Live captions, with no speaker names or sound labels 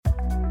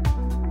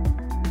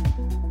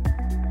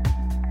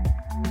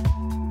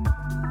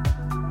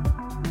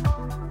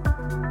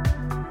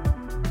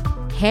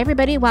Hey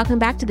everybody, welcome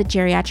back to the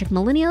Geriatric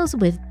Millennials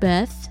with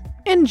Beth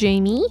and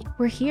Jamie.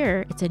 We're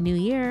here. It's a new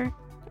year.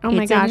 Oh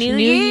my gosh, new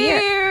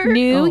year.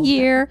 New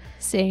year,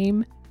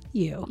 same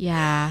you.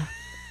 Yeah.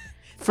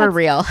 For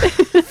real.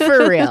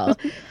 For real.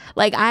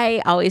 Like I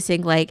always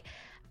think like,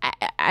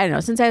 I don't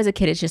know, since I was a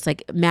kid, it's just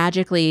like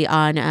magically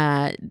on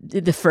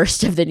the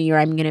first of the new year,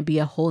 I'm going to be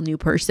a whole new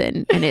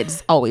person. And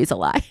it's always a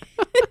lie.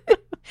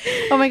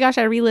 Oh my gosh,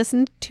 I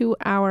re-listened to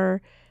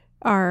our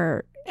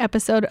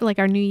episode, like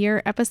our New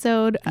Year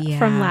episode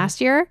from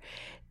last year.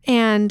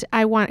 And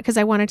because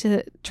I wanted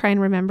to try and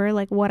remember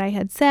like what I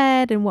had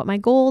said and what my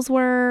goals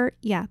were.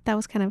 Yeah, that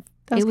was kind of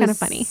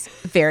funny.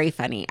 Very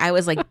funny. I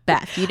was like,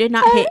 Beth, you did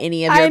not hit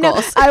any of your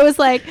goals. I was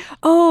like,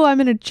 oh, I'm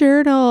in a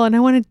journal and I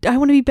want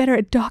to be better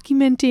at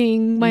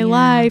documenting my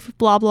life,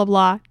 blah, blah,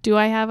 blah. Do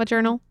I have a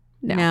journal?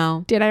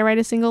 No. Did I write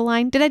a single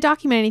line? Did I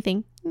document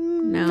anything?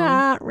 No.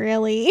 Not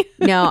really.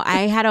 No,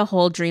 I had a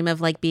whole dream of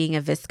like being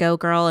a VSCO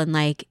girl and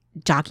like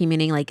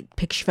documenting like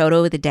picture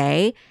photo of the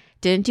day.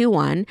 Didn't do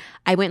one.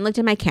 I went and looked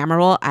at my camera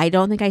roll. I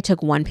don't think I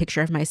took one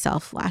picture of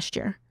myself last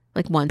year.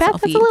 Like one selfie.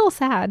 That's a little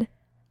sad.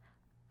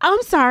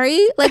 I'm sorry.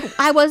 Like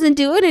I wasn't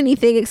doing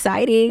anything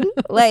exciting.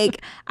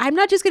 Like I'm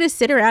not just going to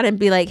sit around and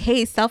be like,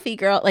 hey, selfie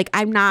girl. Like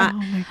I'm not. Oh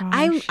my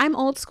gosh. I'm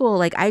old school.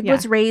 Like I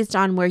was raised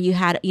on where you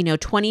had,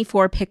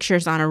 24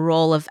 pictures on a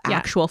roll of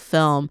actual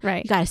film.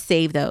 Right. You got to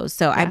save those.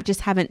 So I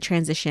just haven't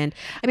transitioned.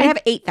 I mean, I have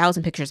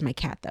 8,000 pictures of my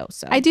cat though.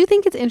 So I do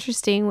think it's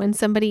interesting when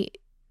somebody,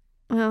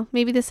 well,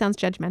 maybe this sounds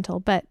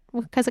judgmental, but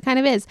because it kind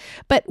of is.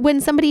 But when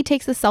somebody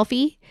takes a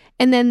selfie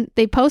and then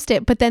they post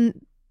it, but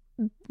then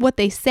what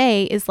they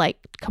say is like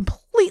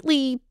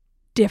completely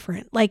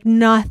different, like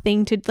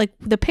nothing to like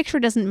the picture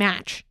doesn't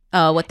match.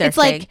 Oh, what they're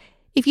saying. Like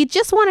if you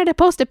just wanted to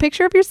post a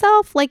picture of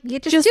yourself, like you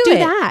just do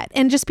that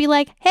and just be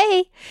like,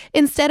 hey,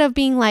 instead of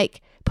being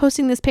like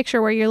posting this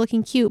picture where you're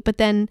looking cute, but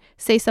then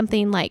say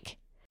something like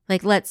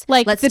let's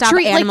stop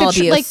animal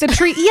abuse. Like the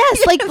tree,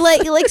 yes,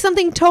 like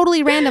something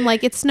totally random,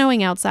 like it's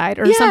snowing outside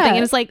or something,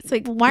 and it's like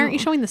why aren't you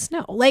showing the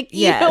snow? Like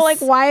like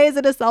why is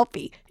it a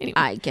selfie? Anyway,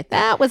 I get that.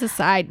 That was a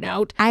side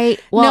note.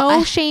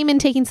 No shame in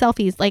taking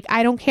selfies. Like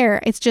I don't care.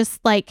 It's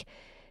just like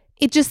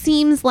it just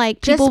seems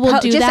like people will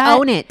do just that. Just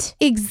own it.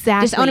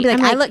 Exactly. Just own it. Be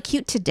like, I look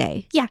cute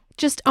today. Yeah,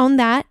 just own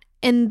that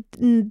and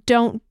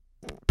don't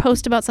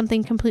post about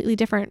something completely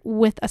different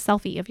with a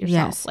selfie of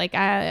yourself. Yes. Like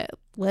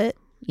what?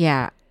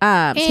 Yeah.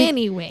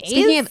 Anyways,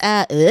 speaking of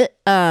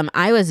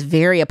I was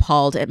very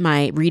appalled at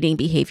my reading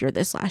behavior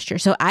this last year.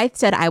 So I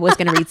said I was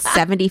going to read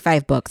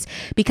 75 books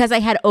because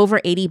I had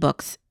over 80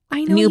 books.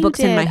 I know new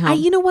books in my home.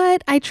 You know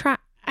what? I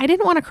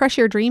didn't want to crush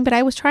your dream, but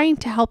I was trying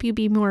to help you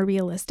be more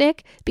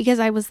realistic because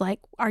I was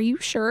like, "Are you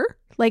sure?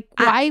 Like,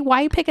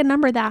 why pick a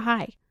number that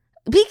high?"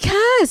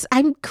 Because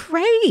I'm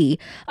crazy.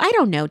 I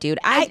don't know, dude.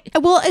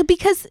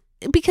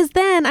 Because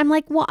then I'm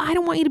like, well, I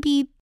don't want you to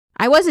be.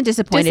 I wasn't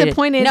disappointed.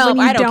 No,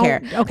 I don't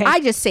care. Okay. I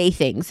just say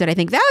things that I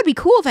think that would be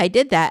cool if I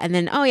did that. And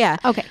then,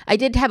 okay. I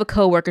did have a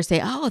coworker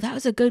say, oh, that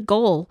was a good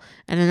goal.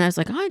 And then I was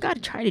like, oh, I got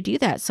to try to do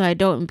that so I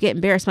don't get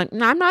embarrassed. I'm like,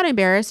 no, I'm not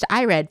embarrassed.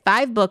 I read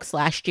 5 books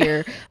last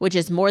year, which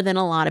is more than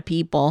a lot of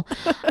people.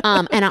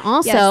 And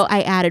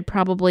I added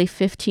probably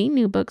 15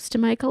 new books to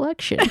my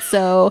collection.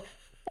 So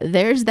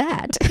there's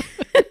that.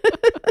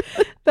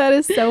 That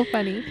is so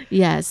funny.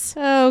 Yes.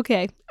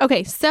 Okay.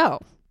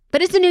 So.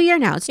 But it's a new year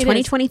now. It's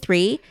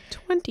 2023.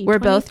 We're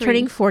both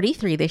turning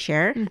 43 this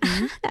year.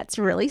 Mm-hmm. That's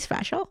really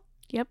special.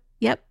 Yep.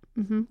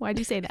 Mm-hmm. Why'd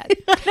you say that?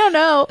 I don't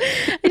know.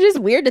 It's just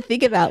weird to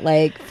think about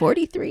like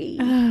 43.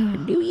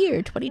 New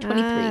year,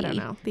 2023. I don't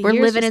know.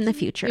 We're living in the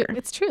future.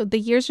 It's true. The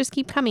years just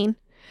keep coming.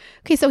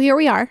 Okay, so here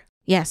we are.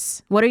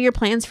 Yes. What are your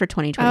plans for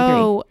 2023?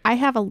 Oh, I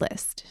have a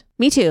list.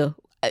 Me too.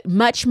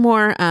 Much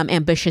more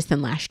ambitious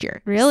than last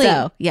year. Really?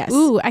 So, yes.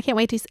 Ooh, I can't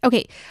wait to see.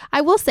 Okay,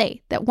 I will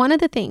say that one of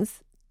the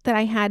things that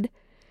I had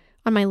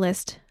on my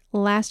list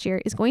last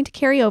year is going to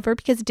carry over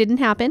because it didn't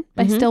happen,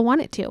 but I still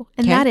want it to.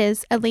 And that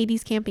is a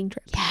ladies camping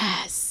trip.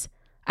 Yes.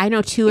 I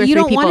know 2 or 3 people. You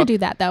don't want to do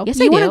that though. Yes,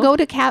 you I want do.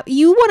 to go to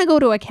You want to go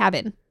to a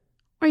cabin.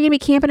 Are you going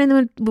to be camping in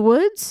the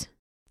woods?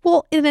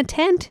 Well, in a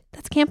tent,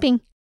 that's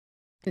camping.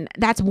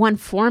 That's one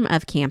form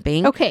of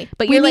camping. Okay,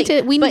 but we need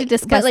to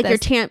discuss like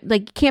this. you're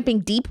camping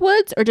deep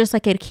woods or just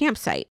like at a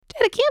campsite?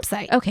 At a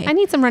campsite. Okay. I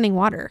need some running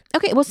water.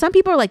 Okay. Well, some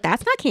people are like,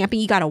 that's not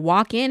camping. You got to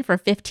walk in for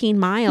 15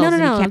 miles.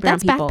 No. Camp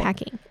That's people.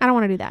 backpacking. I don't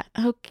want to do that.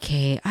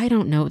 Okay. I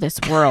don't know this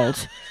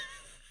world.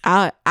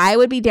 I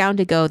would be down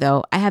to go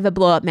though. I have a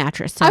blow up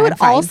mattress. So I would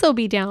also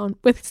be down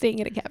with staying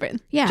at a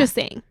cabin. Yeah. Just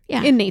saying.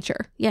 Yeah. In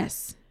nature.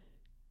 Yes.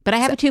 But I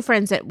have 2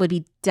 friends that would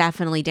be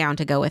definitely down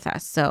to go with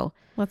us. So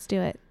let's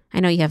do it. I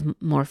know you have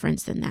more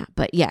friends than that,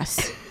 but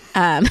yes.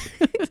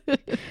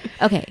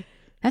 Okay.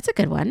 That's a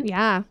good one.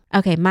 Yeah.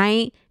 Okay.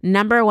 My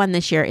number 1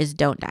 this year is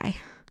Don't Die.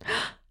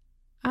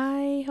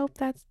 I hope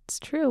that's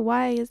true.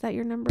 Why is that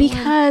your number 1?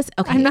 Because,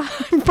 okay.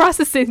 I'm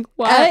processing.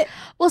 What?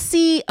 Well,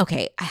 see,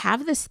 okay. I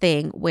have this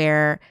thing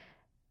where,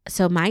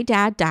 so my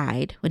dad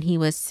died when he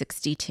was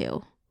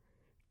 62.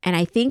 And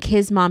I think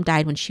his mom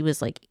died when she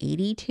was like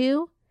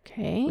 82.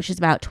 Okay. Which is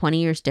about 20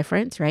 years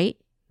difference, right?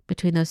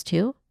 Between those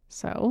two.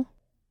 So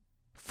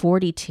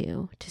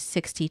 42 to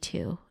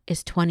 62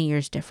 is 20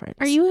 years difference.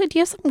 Do you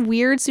have some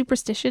weird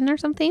superstition or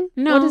something?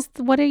 No.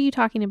 What are you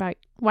talking about?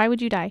 Why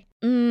would you die?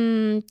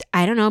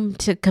 I don't know,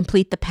 to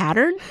complete the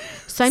pattern.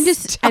 So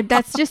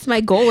that's just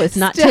my goal, is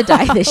not to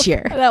die this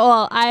year.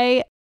 Well,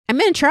 I'm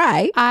going to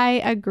try.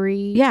 I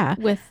agree. Yeah.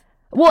 With,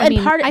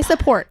 I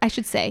support, I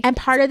should say. And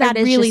part of that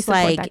is really just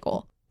like that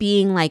goal.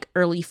 Being like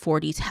early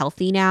 40s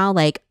healthy now.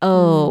 Like,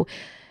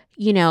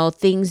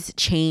 things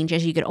change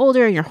as you get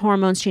older and your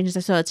hormones change.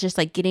 So it's just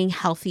like getting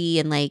healthy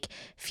and like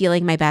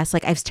feeling my best.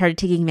 Like I've started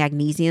taking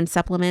magnesium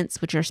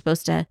supplements, which are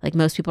supposed to, like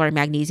most people are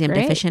magnesium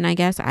deficient, I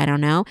guess. I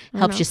don't know.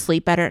 Helps you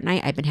sleep better at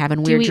night. I've been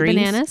having weird dreams.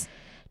 Do you eat bananas?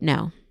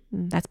 No,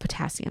 that's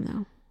potassium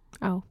though.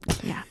 Oh,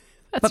 yeah.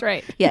 That's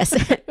right. Yes.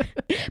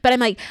 But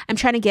I'm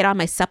trying to get on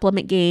my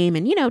supplement game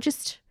and,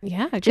 just.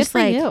 Yeah, just good for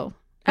like, you.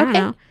 I don't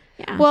know.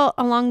 Yeah. Well,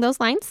 along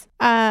those lines,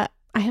 I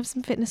have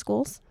some fitness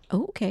goals.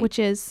 Oh, okay. Which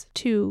is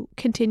to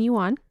continue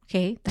on.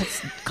 Okay.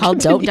 That's called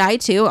Don't Die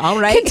too. All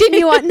right.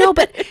 Continue on. No,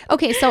 but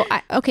okay. So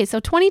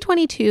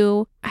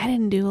 2022, I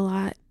didn't do a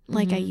lot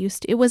like I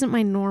used to. It wasn't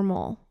my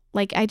normal.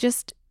 Like I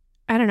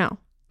don't know.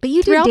 But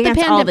you do dance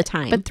all the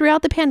time. But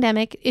throughout the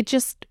pandemic,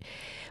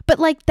 but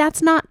like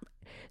that's not.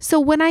 So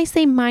when I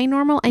say my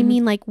normal, I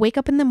mean like wake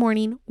up in the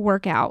morning,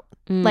 work out,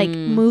 like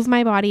move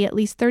my body at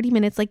least 30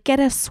 minutes, like get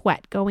a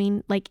sweat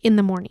going like in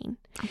the morning.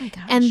 Oh my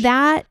gosh. And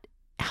that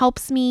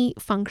helps me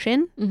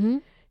function,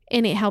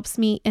 and it helps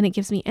me, and it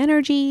gives me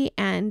energy,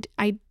 and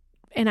I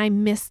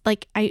miss,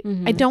 like I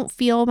don't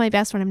feel my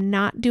best when I'm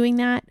not doing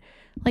that,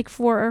 like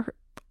 4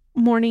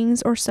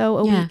 mornings or so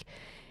a week.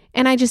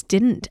 And I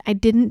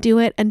didn't do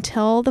it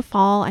until the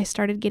fall. I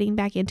started getting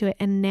back into it,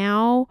 and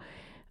now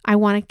I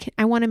want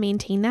to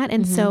maintain that.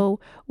 And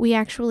so we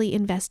actually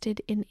invested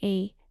in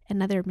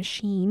another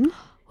machine.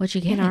 What'd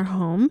you get? In our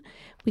home?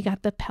 We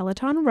got the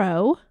Peloton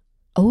Row.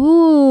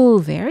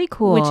 Oh, very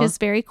cool. Which is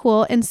very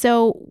cool. And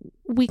so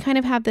we kind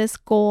of have this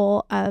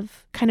goal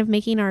of kind of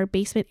making our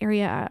basement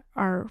area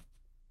our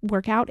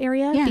workout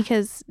area,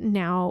 because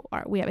now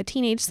we have a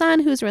teenage son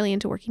who's really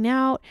into working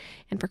out.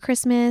 And for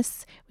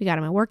Christmas, we got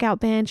him a workout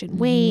bench and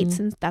weights,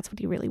 and that's what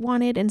he really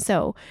wanted. And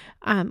so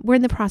we're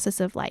in the process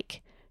of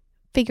like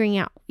figuring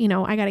out,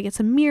 I got to get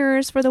some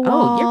mirrors for the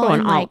wall. Oh, you're going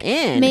and, all like,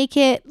 in. Make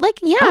it like,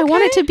 I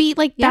want it to be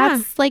like,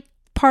 that's like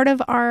part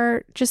of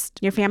our, just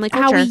your family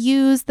culture, how we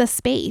use the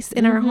space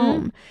in our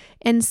home.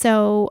 And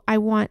so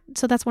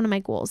that's one of my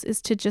goals,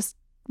 is to just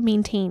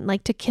maintain,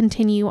 like to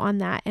continue on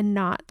that and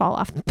not fall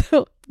off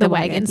the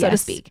wagon, so to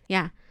speak.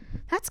 Yeah,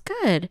 that's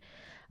good.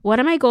 One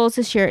of my goals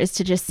this year is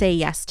to just say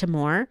yes to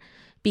more,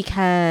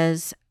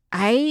 because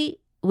I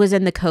was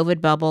in the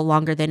COVID bubble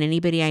longer than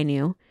anybody I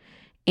knew.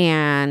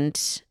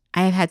 And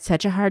I have had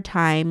such a hard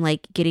time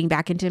like getting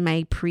back into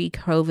my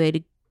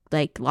pre-COVID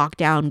like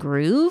lockdown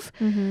groove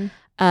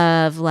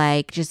of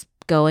like just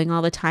going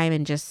all the time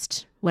and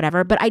just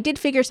whatever. But I did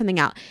figure something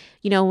out.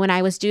 When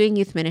I was doing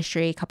youth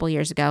ministry a couple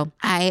years ago,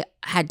 I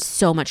had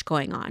so much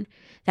going on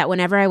that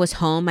whenever I was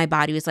home, my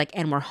body was like,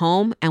 and we're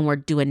home and we're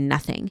doing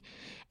nothing.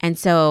 And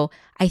so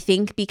I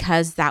think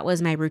because that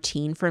was my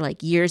routine for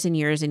like years and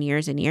years and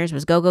years and years,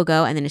 was go, go,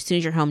 go. And then as soon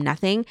as you're home,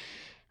 nothing.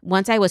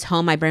 Once I was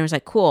home, my brain was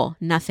like, cool,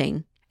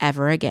 nothing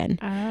ever again.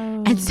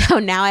 Oh. And so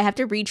now I have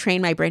to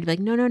retrain my brain to be like,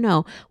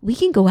 no, we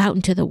can go out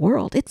into the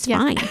world. It's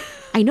fine.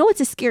 I know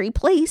it's a scary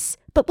place,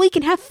 but we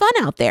can have fun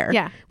out there.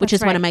 Yeah, which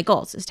is one of my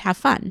goals, is to have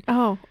fun.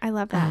 Oh, I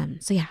love that.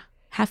 So yeah,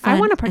 have fun. I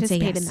want to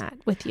participate in that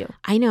with you.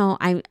 I know.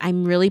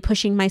 I'm really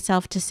pushing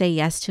myself to say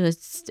yes to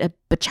a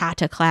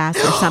bachata class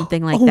or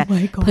something like that. Oh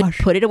my gosh.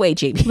 Put it away,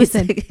 Jamie.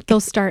 Listen, they'll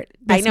start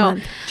this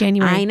month,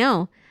 January. I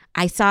know.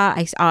 I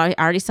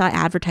already saw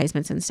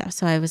advertisements and stuff.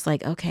 So I was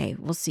like, okay,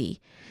 we'll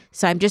see.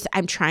 So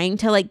I'm trying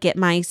to like get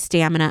my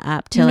stamina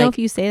up to if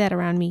you say that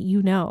around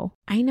me,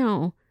 I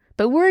know,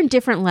 but we're in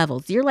different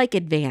levels. You're like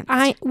advanced.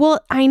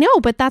 I know,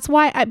 but that's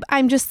why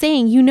I'm just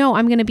saying,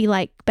 I'm going to be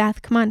like,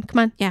 Beth, come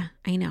on. Yeah,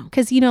 I know.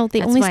 Cause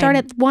they only start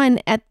at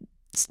 1 at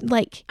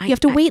like, you have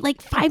to wait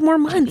like 5 more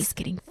months. Jamie's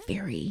getting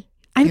very,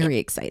 very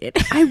excited.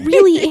 I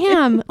really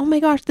am. Oh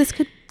my gosh, this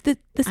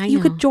you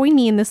could join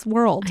me in this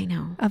world. I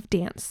know. Of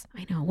dance.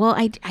 I know. Well,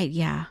 I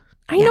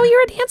know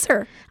you're a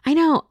dancer. I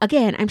know.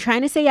 Again, I'm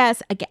trying to say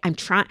yes. Again,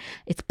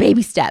 it's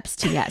baby steps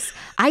to yes.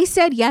 I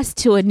said yes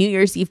to a New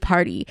Year's Eve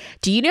party.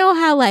 Do you know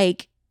how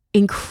like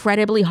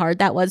incredibly hard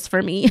that was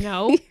for me?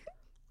 No.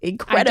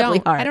 Incredibly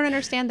hard. I don't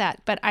understand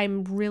that, but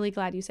I'm really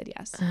glad you said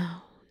yes.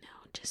 Oh, no.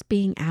 Just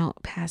being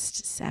out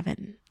past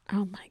 7.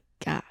 Oh my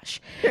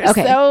gosh. You're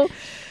so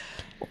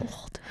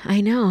old.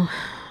 I know.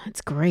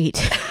 It's great.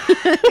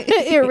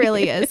 It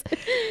really is.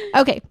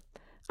 Okay.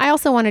 I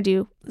also want to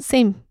do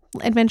same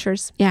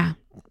adventures. Yeah.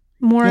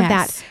 More of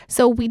that.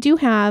 So we do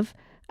have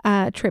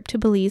a trip to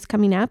Belize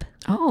coming up.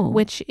 Oh.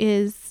 Which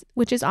is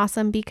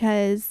awesome,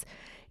 because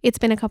it's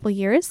been a couple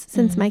years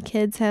since my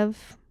kids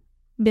have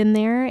been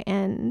there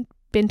and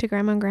been to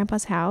Grandma and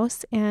Grandpa's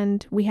house,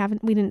 and we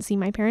didn't see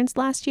my parents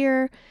last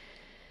year.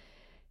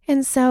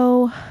 And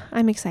so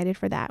I'm excited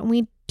for that. And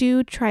we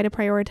do try to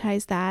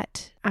prioritize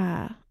that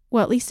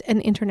at least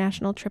an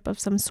international trip of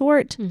some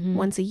sort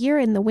once a year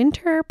in the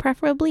winter,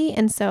 preferably.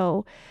 And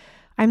so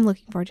I'm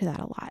looking forward to that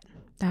a lot.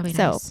 That'd be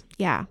nice.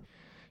 Yeah.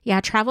 Yeah,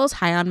 travel's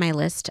high on my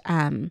list.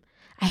 I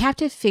have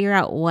to figure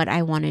out what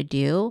I want to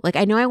do. Like,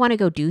 I know I want to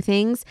go do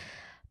things,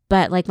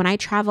 but like when I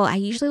travel, I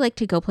usually like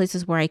to go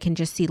places where I can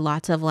just see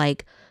lots of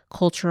like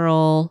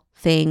cultural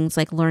things,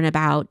 like learn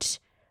about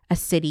a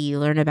city,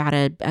 learn about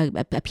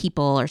a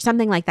people or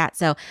something like that.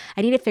 So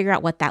I need to figure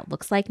out what that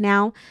looks like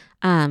now,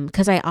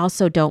 because I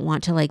also don't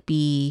want to like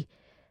be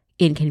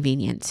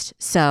inconvenienced.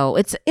 So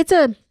it's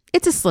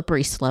a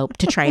slippery slope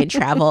to try and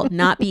travel,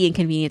 not be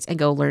inconvenienced and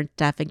go learn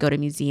stuff and go to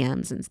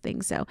museums and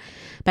things. So,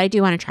 but I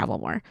do want to travel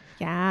more.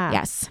 Yeah.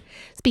 Yes.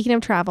 Speaking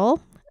of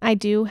travel, I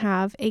do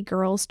have a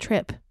girls'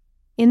 trip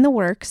in the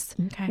works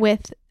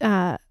with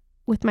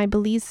my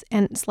Belize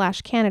and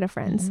 / Canada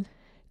friends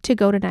to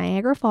go to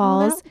Niagara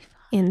Falls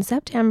in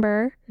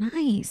September.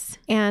 Nice.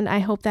 And I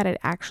hope that it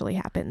actually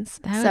happens.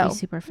 That would be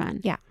super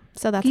fun. Yeah.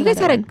 So that's you guys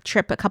had a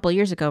trip a couple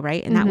years ago,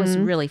 right? And that was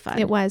really fun.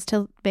 It was,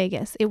 to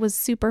Vegas. It was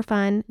super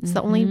fun. It's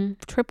the only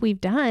trip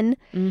we've done.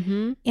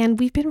 And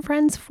we've been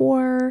friends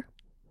for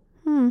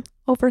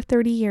over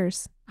 30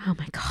 years. Oh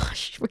my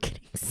gosh. We're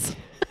kidding.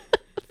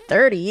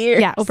 30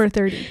 years. Yeah, over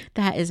 30.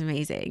 That is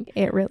amazing.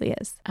 It really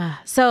is.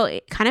 So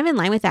kind of in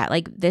line with that,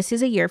 like this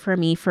is a year for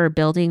me for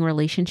building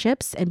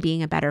relationships and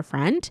being a better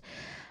friend.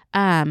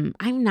 I'm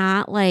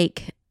not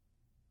like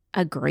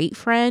a great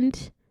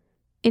friend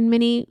in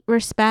many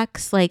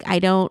respects. Like I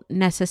don't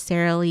know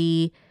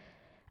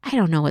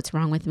what's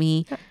wrong with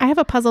me. I have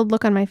a puzzled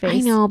look on my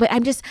face. I know, but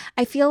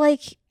I feel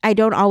like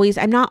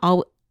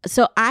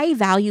so I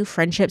value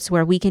friendships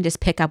where we can just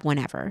pick up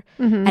whenever.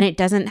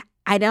 And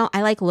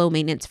I like low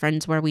maintenance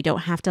friends where we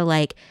don't have to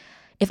like,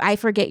 if I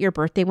forget your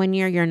birthday one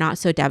year, you're not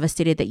so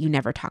devastated that you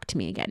never talk to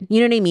me again. You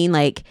know what I mean?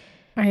 Like,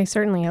 I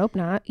certainly hope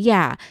not.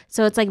 Yeah.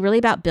 So it's like really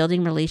about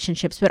building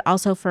relationships, but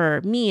also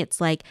for me, it's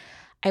like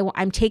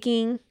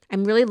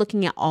I'm really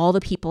looking at all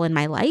the people in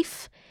my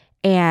life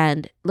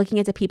and looking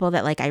at the people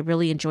that like I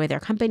really enjoy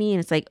their company. And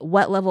it's like,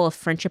 what level of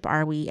friendship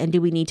are we? And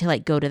do we need to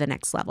like go to the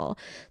next level?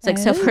 It's like,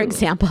 so for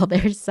example,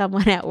 there's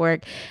someone at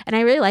work and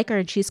I really like her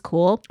and she's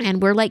cool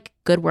and we're like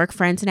good work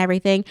friends and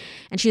everything.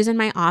 And she was in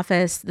my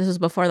office. This was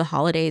before the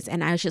holidays.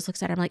 And I was just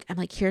looking at her. I'm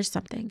like, here's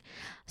something.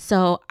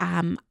 So,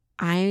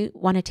 I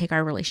want to take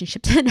our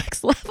relationship to the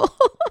next level.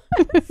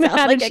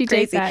 How did she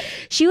take that?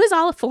 She was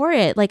all for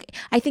it. Like,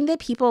 I think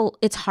that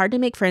it's hard to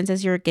make friends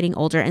as you're getting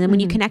older. And then when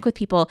you connect with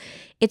people,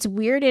 it's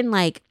weird in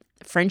like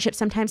friendship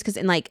sometimes because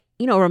in like,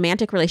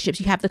 romantic relationships,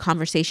 you have the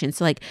conversation.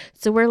 So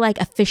we're like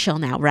official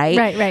now, right?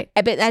 Right.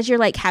 But as you're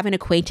like having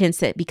acquaintance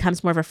that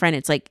becomes more of a friend,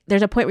 it's like,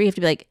 there's a point where you have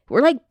to be like,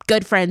 we're like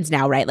good friends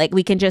now, right? Like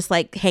we can just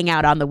like hang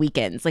out on the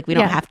weekends. Like we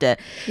don't have to.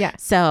 Yeah.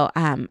 So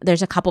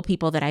there's a couple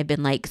people that I've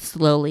been like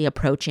slowly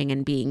approaching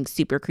and being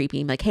super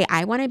creepy. I'm like, hey,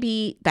 I want to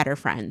be better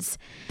friends.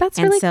 That's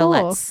really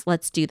cool.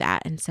 let's do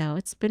that. And so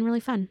it's been really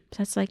fun.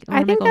 So that's like,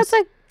 I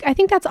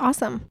think that's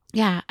awesome.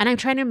 Yeah. And I'm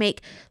trying to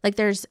make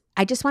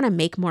I just want to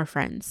make more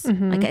friends.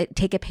 Like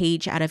take a page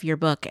out of your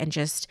book and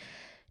just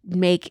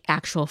make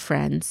actual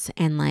friends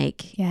and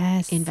like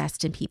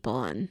invest in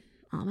people and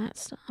all that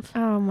stuff.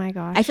 Oh my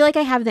gosh. I feel like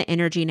I have the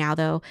energy now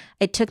though.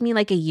 It took me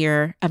like a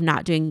year of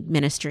not doing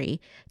ministry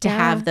to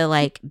have the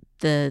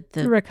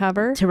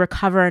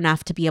recover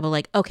enough to be able to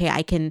like, okay,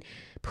 I can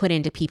put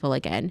into people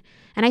again.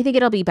 And I think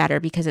it'll be better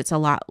because it's a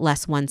lot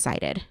less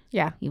one-sided.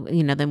 Yeah.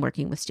 Than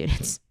working with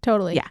students.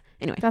 Totally. Yeah.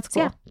 Anyway. That's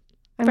cool. So,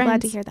 I'm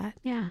glad to hear that.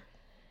 Yeah.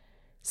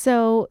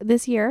 So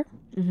this year,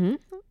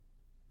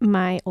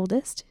 my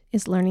oldest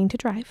is learning to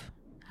drive.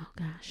 Oh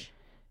gosh.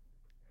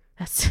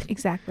 That's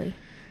exactly.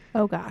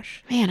 Oh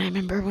gosh. Man, I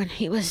remember when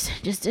he was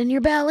just in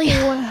your belly.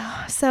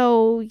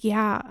 So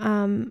yeah.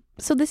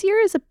 So this year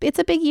it's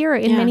a big year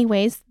in many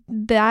ways.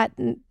 That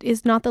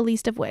is not the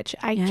least of which.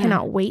 I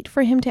cannot wait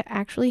for him to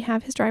actually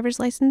have his driver's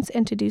license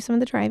and to do some of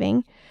the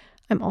driving.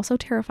 I'm also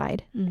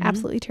terrified,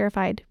 absolutely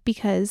terrified,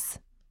 because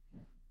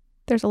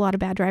there's a lot of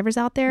bad drivers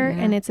out there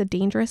and it's a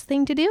dangerous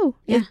thing to do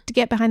to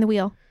get behind the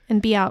wheel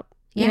and be out,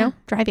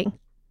 driving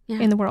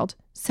in the world.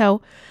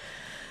 So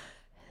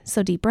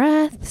deep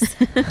breaths,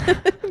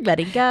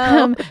 letting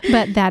go.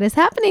 But that is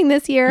happening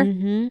this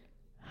year.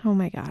 Oh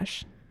my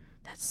gosh.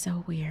 That's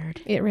so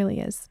weird. It really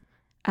is.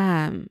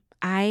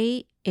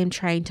 I am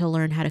trying to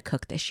learn how to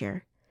cook this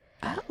year.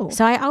 Oh.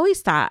 So I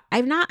always thought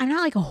I'm not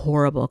like a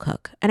horrible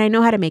cook and I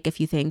know how to make a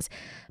few things,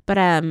 but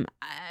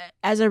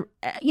as a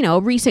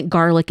recent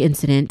garlic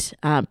incident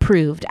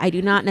proved, I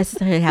do not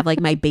necessarily have like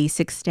my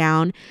basics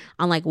down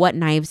on like what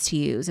knives to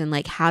use and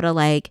like how to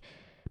like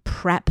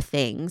prep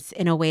things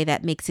in a way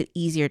that makes it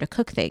easier to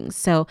cook things.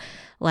 So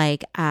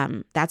like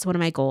that's one of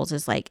my goals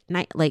is like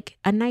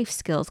a knife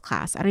skills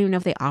class. I don't even know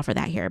if they offer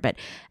that here, but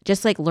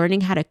just like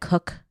learning how to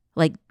cook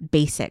like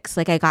basics.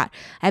 Like I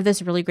have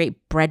this really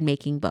great bread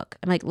making book.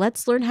 I'm like,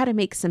 let's learn how to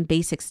make some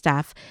basic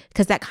stuff,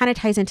 because that kind of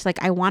ties into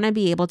like, I want to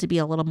be able to be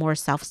a little more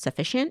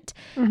self-sufficient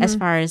as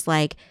far as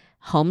like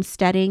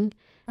homesteading.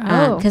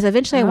 Because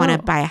eventually I want to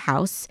buy a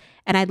house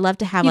and I'd love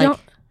to have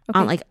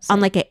on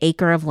like an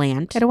acre of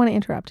land. I don't want to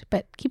interrupt,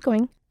 but keep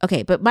going.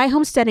 Okay, but my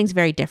homesteading is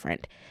very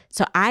different.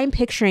 So I'm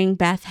picturing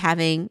Beth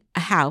having a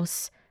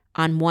house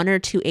on 1 or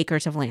 2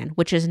 acres of land,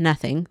 which is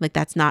nothing. Like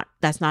that's not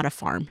a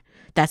farm.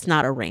 That's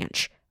not a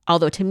ranch.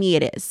 Although to me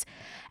it is.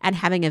 And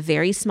having a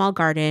very small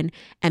garden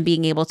and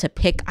being able to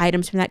pick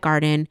items from that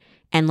garden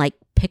and like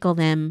pickle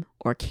them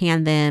or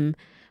can them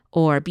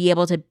or be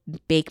able to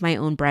bake my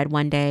own bread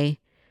one day,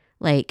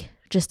 like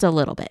just a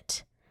little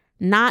bit.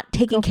 Not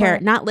taking care,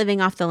 not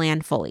living off the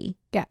land fully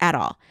at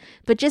all,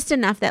 but just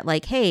enough that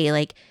like, hey,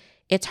 like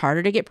it's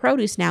harder to get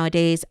produce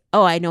nowadays.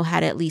 Oh, I know how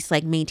to at least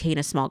like maintain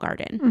a small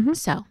garden. Mm-hmm.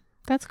 So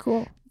that's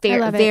cool.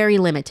 Very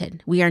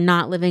limited. We are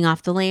not living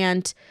off the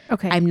land.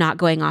 Okay. I'm not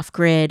going off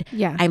grid.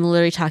 Yeah. I'm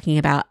literally talking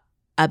about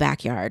a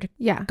backyard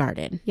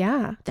garden.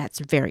 Yeah. That's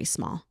very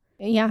small.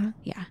 Yeah.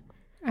 Yeah.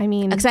 I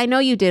mean, because I know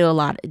you did a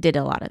lot of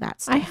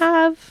that stuff. I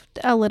have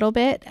a little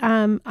bit.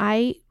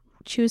 I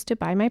choose to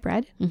buy my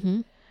bread.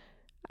 Mm-hmm.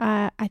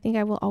 I think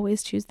I will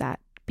always choose that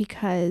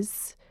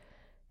because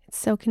it's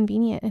so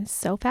convenient and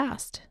so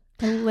fast.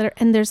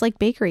 And there's like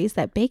bakeries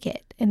that bake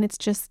it, and it's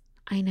just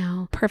I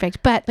know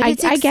perfect. But I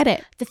get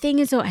it. The thing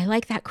is, though, I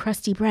like that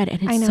crusty bread,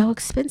 and it's so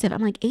expensive.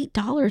 I'm like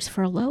 $8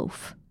 for a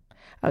loaf.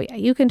 Oh yeah,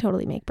 you can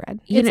totally make bread.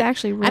 It's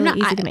actually really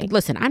easy to make.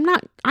 Listen, I'm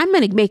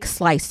going to make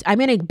sliced. I'm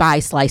going to buy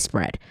sliced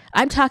bread.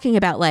 I'm talking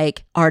about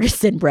like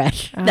artisan bread.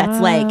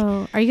 That's like.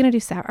 Are you going to do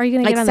sour? Are you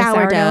going to like get on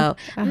sourdough?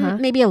 The sourdough?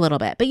 Maybe a little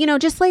bit, but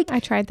just like I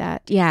tried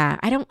that. Yeah,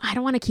 I don't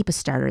want to keep a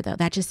starter though.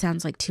 That just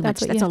sounds like too much.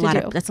 That's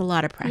a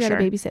lot of pressure. You got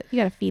to babysit. You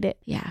got to feed it.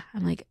 Yeah,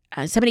 I'm like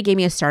somebody gave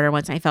me a starter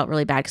once, and I felt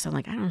really bad because I'm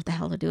like I don't know what the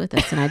hell to do with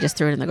this, and I just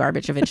threw it in the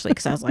garbage eventually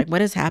because I was like,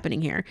 what is happening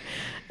here?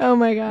 Oh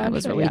my gosh, that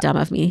was really dumb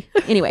of me.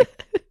 Anyway,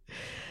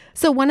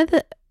 so one of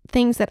the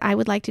things that I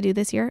would like to do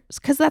this year,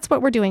 because that's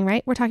what we're doing,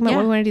 right? We're talking about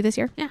what we want to do this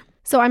year. Yeah.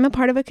 So I'm a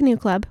part of a canoe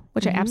club,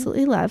 which I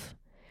absolutely love.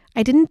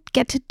 I didn't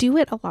get to do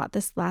it a lot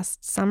this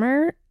last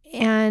summer,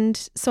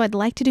 and so I'd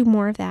like to do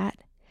more of that.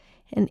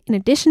 And in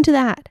addition to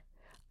that,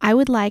 I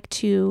would like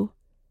to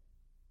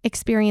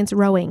experience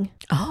rowing.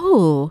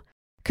 Oh,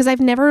 because I've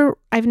never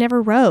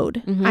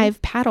rowed. Mm-hmm.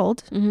 I've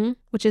paddled,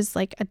 which is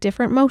like a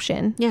different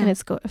motion, and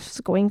it's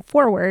going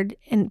forward,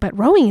 but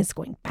rowing is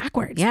going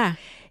backwards. Yeah.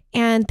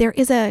 And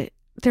there's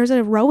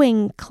a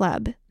rowing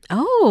club.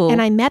 Oh.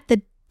 And I met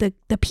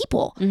the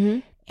people. Mm-hmm.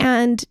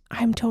 And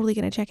I'm totally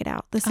going to check it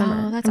out this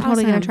summer. Oh, that's I'm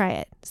totally awesome. going to try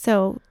it.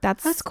 So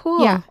that's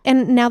cool. Yeah.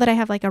 And now that I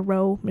have like a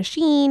row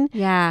machine,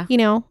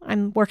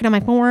 I'm working on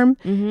my form,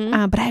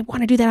 but I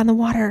want to do that on the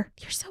water.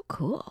 You're so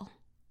cool.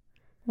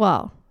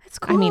 Well, that's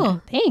cool. I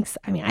mean, thanks.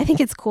 I mean, I think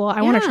it's cool.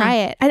 I want to try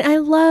it. And I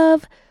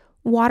love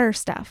water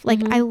stuff.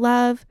 Like I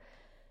love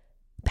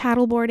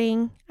paddle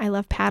boarding. I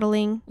love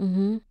paddling.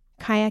 Mm-hmm.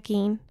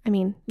 Kayaking. I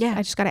mean,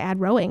 I just got to add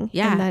rowing.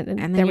 Yeah. And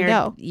then there we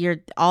go.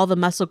 All the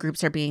muscle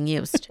groups are being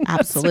used.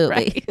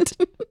 Absolutely. That's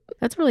right.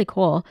 That's really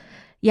cool.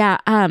 Yeah.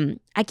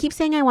 I keep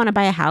saying I want to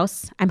buy a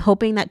house. I'm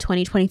hoping that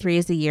 2023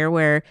 is the year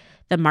where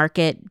the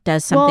market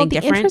does something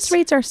different. Interest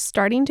rates are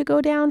starting to go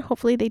down.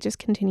 Hopefully they just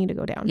continue to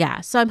go down. Yeah.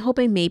 So I'm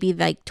hoping maybe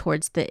like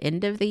towards the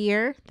end of the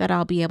year that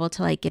I'll be able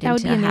to like get into a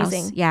house. That would be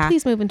amazing. Yeah.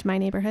 Please move into my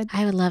neighborhood.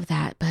 I would love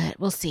that, but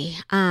we'll see.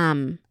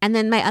 And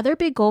then my other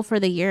big goal for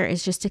the year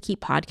is just to keep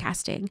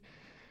podcasting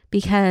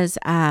because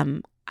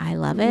I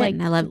love it.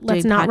 And I love doing podcasting.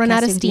 Let's not run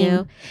out of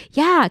steam.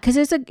 Yeah, because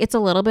it's a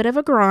little bit of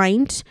a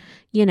grind.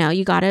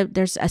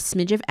 There's a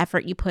smidge of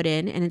effort you put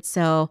in. And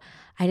so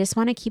I just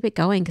want to keep it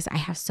going because I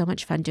have so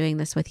much fun doing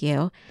this with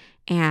you.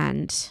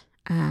 And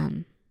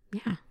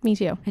yeah. Me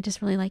too. I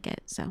just really like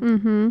it. So.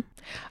 Mm-hmm.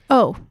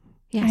 Oh,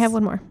 yes. I have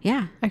one more.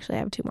 Yeah. Actually, I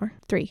have 2 more.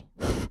 3.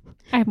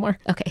 I have more.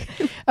 Okay.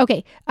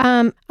 Okay.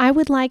 I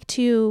would like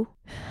to...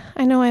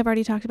 I know I've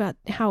already talked about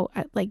how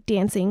like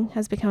dancing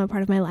has become a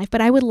part of my life,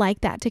 but I would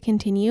like that to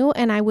continue,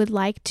 and I would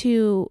like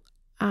to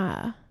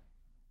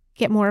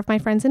get more of my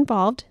friends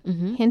involved.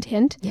 Mm-hmm. Hint,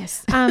 hint.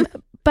 Yes.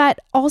 But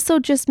also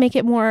just make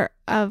it more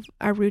of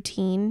a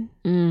routine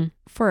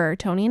for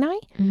Tony and I.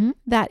 Mm-hmm.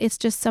 That it's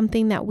just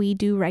something that we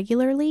do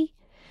regularly.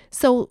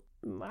 So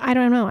I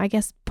don't know. I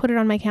guess put it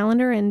on my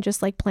calendar and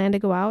just like plan to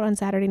go out on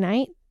Saturday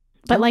night.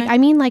 But like I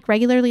mean like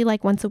regularly,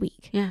 like once a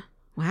week. Yeah.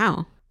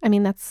 Wow. I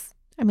mean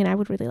I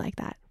would really like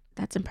that.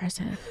 That's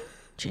impressive.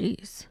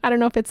 Jeez. I don't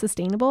know if it's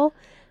sustainable,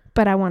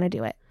 but I want to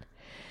do it.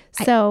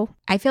 So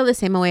I feel the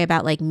same way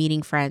about like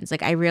meeting friends.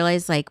 Like I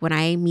realize like when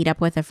I meet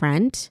up with a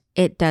friend,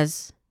 I'm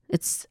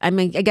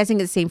guessing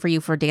it's the same for you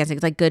for dancing.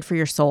 It's like good for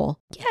your soul.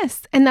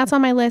 Yes. And that's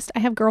on my list. I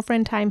have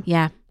girlfriend time.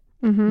 Yeah.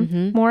 Mm-hmm.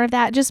 Mm-hmm. More of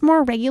that, just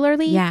more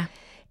regularly. Yeah.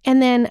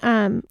 And then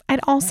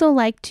I'd also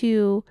like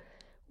to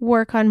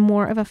work on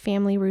more of a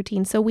family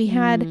routine. So we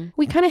kind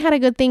of had a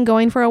good thing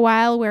going for a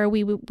while where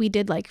we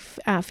did like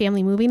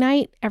family movie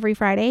night every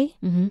Friday.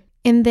 Mm-hmm.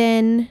 And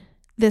then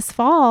this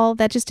fall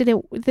it just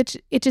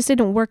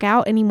didn't work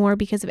out anymore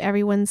because of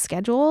everyone's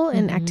schedule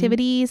and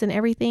activities and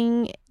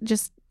everything,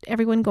 just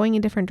everyone going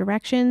in different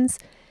directions.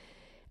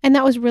 And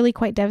that was really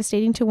quite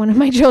devastating to one of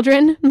my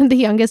children. The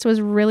youngest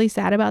was really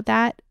sad about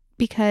that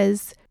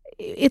because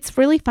it's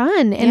really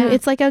fun and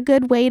it's like a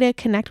good way to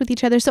connect with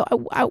each other. So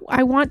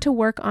I want to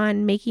work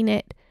on making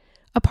it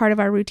a part of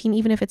our routine,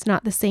 even if it's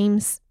not the same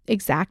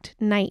exact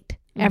night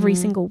every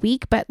single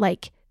week, but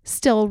like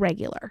still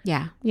regular.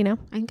 Yeah. You know?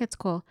 I think that's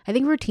cool. I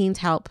think routines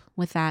help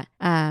with that.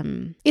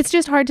 It's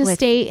just hard to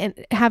stay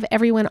and have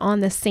everyone on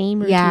the same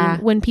routine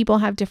when people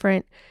have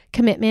different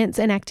commitments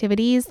and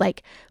activities.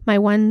 Like my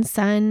one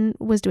son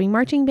was doing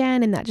marching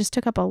band and that just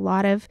took up a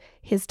lot of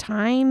his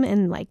time,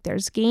 and like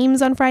there's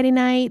games on Friday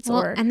nights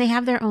and they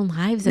have their own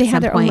lives at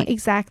some point.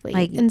 Exactly.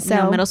 Like, and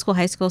so middle school,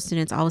 high school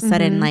students all of a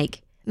sudden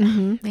like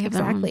they have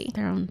their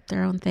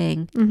own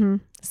thing. Mm-hmm.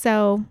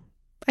 So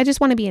I just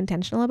want to be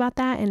intentional about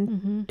that,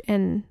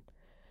 and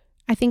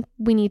I think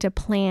we need to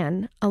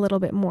plan a little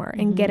bit more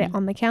and get it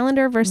on the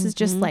calendar versus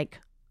just like,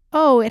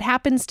 oh, it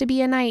happens to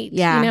be a night.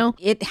 Yeah, you know,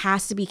 it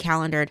has to be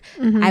calendared.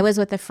 I was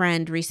with a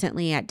friend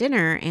recently at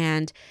dinner,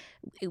 and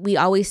we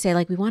always say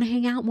like we want to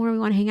hang out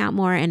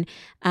more.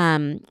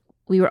 And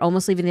we were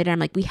almost leaving the dinner. I'm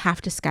like, we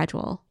have to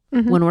schedule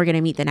when we're going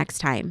to meet the next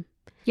time.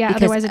 Yeah,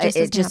 because otherwise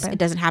it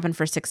doesn't happen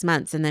for 6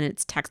 months, and then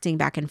it's texting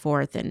back and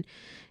forth, and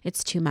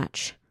it's too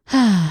much.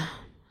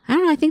 I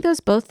don't know.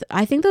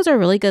 I think those are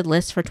really good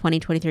lists for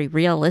 2023.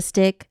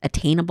 Realistic,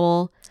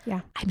 attainable.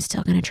 Yeah. I'm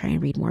still going to try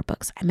and read more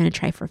books. I'm going to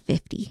try for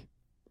 50.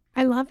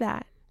 I love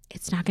that.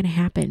 It's not going to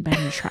happen, but I'm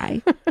going to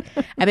try.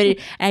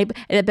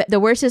 The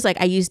worst is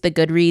like I use the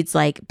Goodreads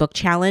like book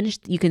challenge.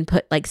 You can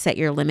set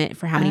your limit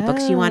for how many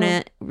books you want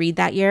to read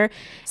that year.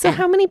 So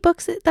how many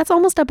books? That's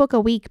almost a book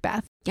a week,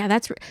 Beth. Yeah,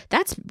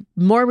 that's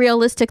more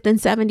realistic than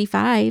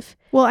 75.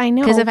 Well, I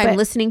know. Because if I'm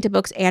listening to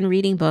books and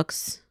reading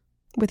books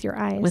with your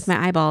eyes, with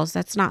my eyeballs,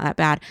 that's not that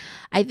bad.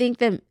 I think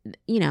that,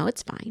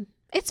 it's fine.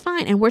 It's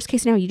fine. And worst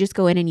case scenario, you just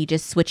go in and you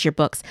just switch your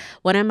books.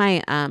 One of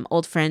my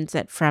old friends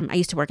I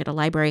used to work at a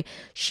library,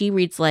 she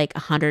reads like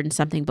 100 and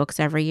something books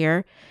every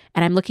year.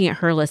 And I'm looking at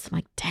her list. I'm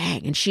like,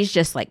 dang. And she's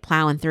just like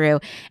plowing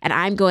through. And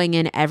I'm going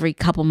in every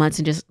couple months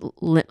and just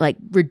like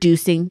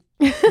reducing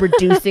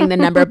the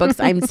number of books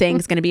I'm saying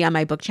is going to be on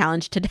my book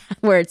challenge today,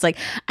 where it's like,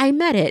 I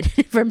met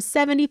it from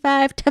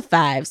 75 to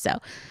 5. So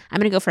I'm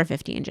going to go for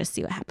 50 and just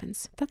see what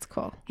happens. That's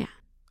cool. Yeah.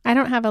 I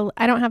don't have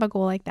a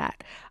goal like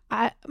that.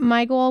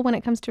 My goal when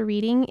it comes to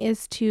reading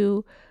is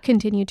to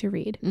continue to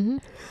read,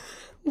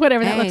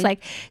 whatever that looks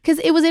like. Because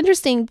it was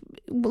interesting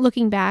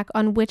looking back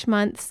on which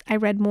months I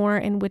read more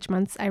and which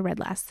months I read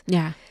less.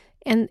 Yeah.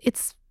 And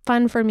it's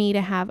fun for me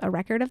to have a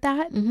record of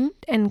that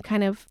and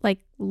kind of like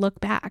look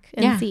back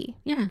and see.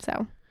 Yeah.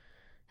 So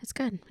that's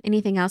good.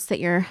 Anything else that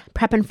you're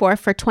prepping for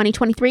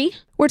 2023?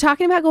 We're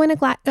talking about going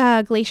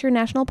to Glacier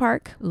National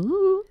Park.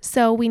 Ooh.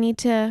 So we need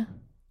to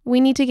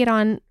get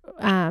on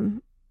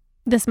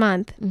this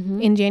month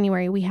in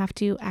January. We have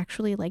to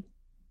actually like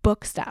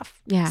book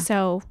stuff. Yeah.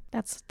 So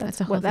that's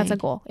a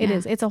goal. It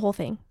is. It's a whole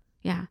thing.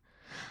 Yeah.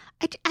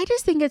 I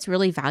just think it's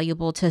really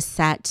valuable to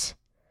set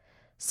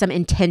some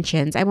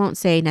intentions. I won't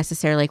say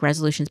necessarily like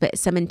resolutions, but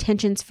some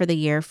intentions for the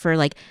year for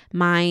like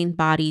mind,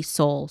 body,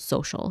 soul,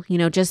 social,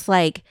 just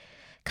like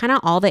kind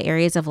of all the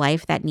areas of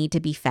life that need to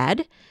be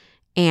fed.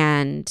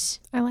 And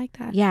I like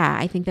that. Yeah.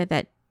 I think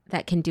that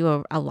can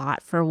do a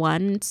lot for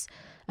one's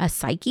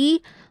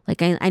psyche.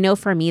 Like I know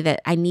for me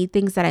that I need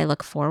things that I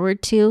look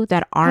forward to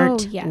that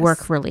aren't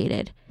work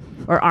related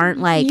or aren't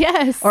like,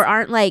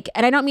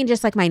 and I don't mean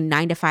just like my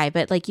 9 to 5,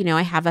 but like,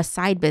 I have a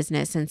side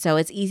business. And so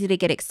it's easy to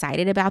get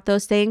excited about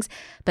those things,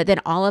 but then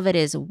all of it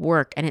is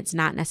work and it's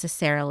not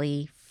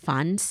necessarily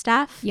fun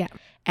stuff. Yeah.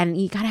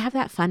 And you got to have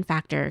that fun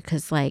factor.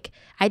 Cause like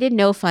I did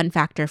no fun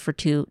factor for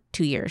two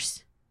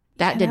years.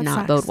 That did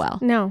not bode well.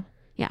 No.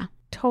 Yeah.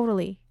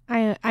 Totally.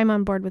 I'm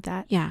on board with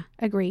that. Yeah.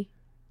 Agree.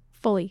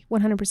 Fully,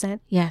 100%.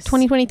 Yes.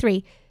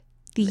 2023,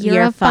 the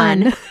year of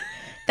fun.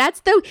 That's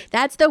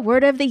the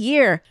word of the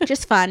year.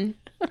 Just fun.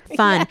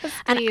 Yes,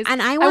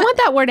 and I want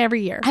that word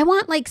every year. I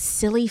want like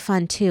silly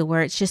fun too,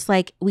 where it's just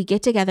like we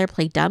get together,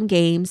 play dumb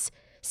games,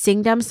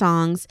 sing dumb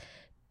songs,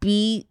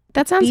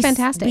 that sounds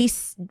fantastic.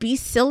 Be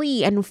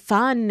silly and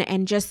fun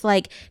and just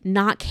like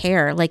not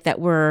care like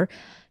that we're,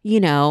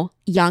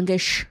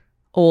 youngish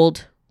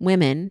old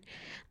women.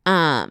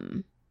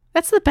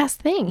 That's the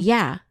best thing.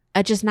 Yeah.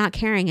 Just not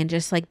caring and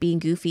just like being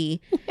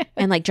goofy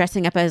and like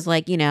dressing up as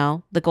like,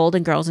 the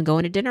Golden Girls and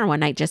going to dinner one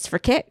night just for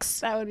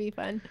kicks. That would be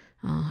fun.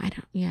 Oh,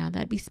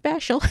 that'd be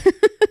special.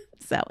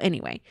 So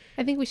anyway,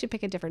 I think we should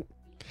pick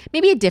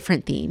maybe a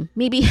different theme,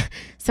 maybe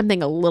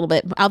something a little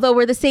bit, although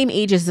we're the same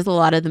ages as a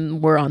lot of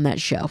them were on that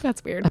show.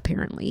 That's weird.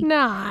 Apparently.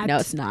 No,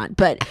 it's not.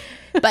 But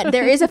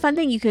there is a fun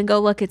thing you can go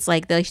look. It's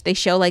like they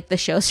show like the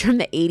shows from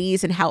the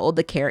 80s and how old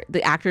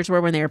the actors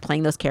were when they were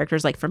playing those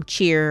characters, like from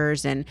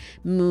Cheers and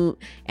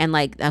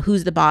like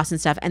Who's the Boss and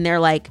stuff. And they're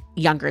like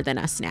younger than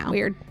us now.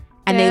 Weird.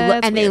 And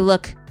they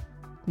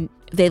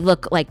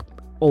look like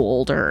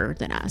older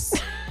than us,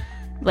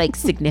 like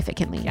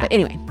significantly. Yeah. But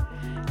anyway.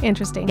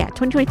 Interesting. Yeah,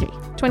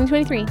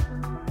 2023.